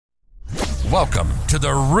Welcome to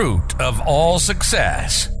the root of all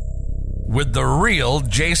success with the real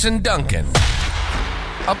Jason Duncan,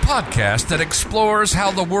 a podcast that explores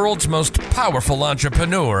how the world's most powerful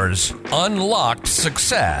entrepreneurs unlocked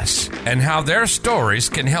success and how their stories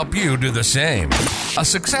can help you do the same. A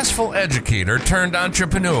successful educator turned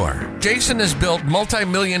entrepreneur, Jason has built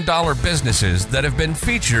multi-million-dollar businesses that have been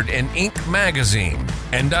featured in Inc. magazine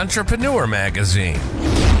and Entrepreneur magazine.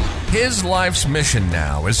 His life's mission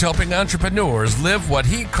now is helping entrepreneurs live what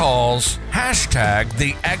he calls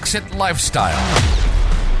 #the exit lifestyle.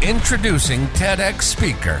 Introducing TEDx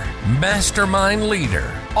speaker, mastermind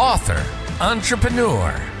leader, author,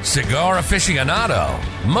 entrepreneur, cigar aficionado,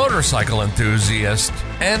 motorcycle enthusiast,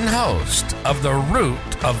 and host of The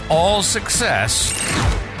Root of All Success,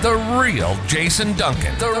 the real Jason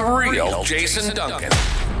Duncan. The real Jason Duncan.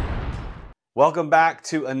 Welcome back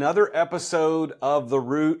to another episode of The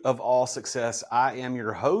Root of All Success. I am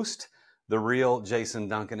your host, the real Jason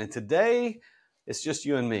Duncan, and today it's just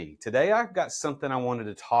you and me. Today I've got something I wanted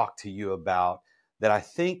to talk to you about that I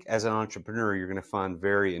think as an entrepreneur you're going to find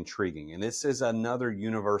very intriguing. And this is another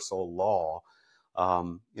universal law,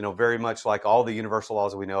 very much like all the universal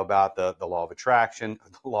laws that we know about, the law of attraction,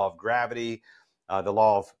 the law of gravity, the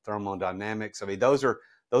law of thermodynamics. I mean, those are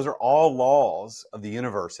all laws of the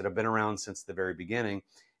universe that have been around since the very beginning.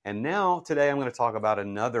 And now, today, I'm going to talk about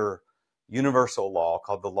another universal law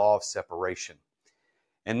called the law of separation.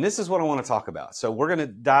 And this is what I want to talk about. So we're going to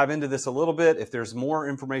dive into this a little bit. If there's more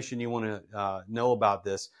information you want to know about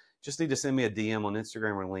this, just need to send me a DM on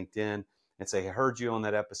Instagram or LinkedIn and say, I heard you on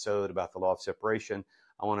that episode about the law of separation.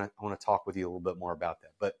 I want to talk with you a little bit more about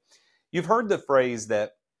that. But you've heard the phrase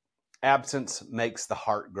that absence makes the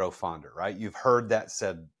heart grow fonder, right? You've heard that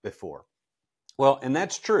said before. Well, and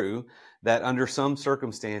that's true that under some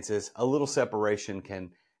circumstances, a little separation can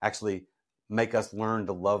actually make us learn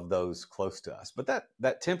to love those close to us. But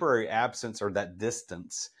that temporary absence or that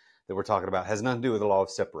distance that we're talking about has nothing to do with the law of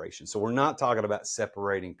separation. So we're not talking about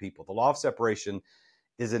separating people. The law of separation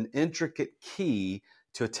is an intricate key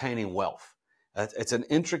to attaining wealth. It's an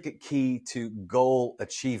intricate key to goal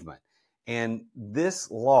achievement. And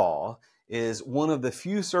this law is one of the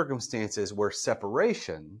few circumstances where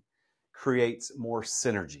separation creates more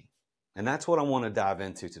synergy. And that's what I want to dive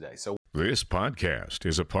into today. So this podcast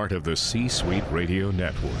is a part of the C-Suite Radio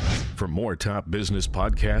Network. For more top business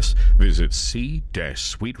podcasts, visit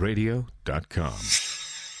c-suiteradio.com.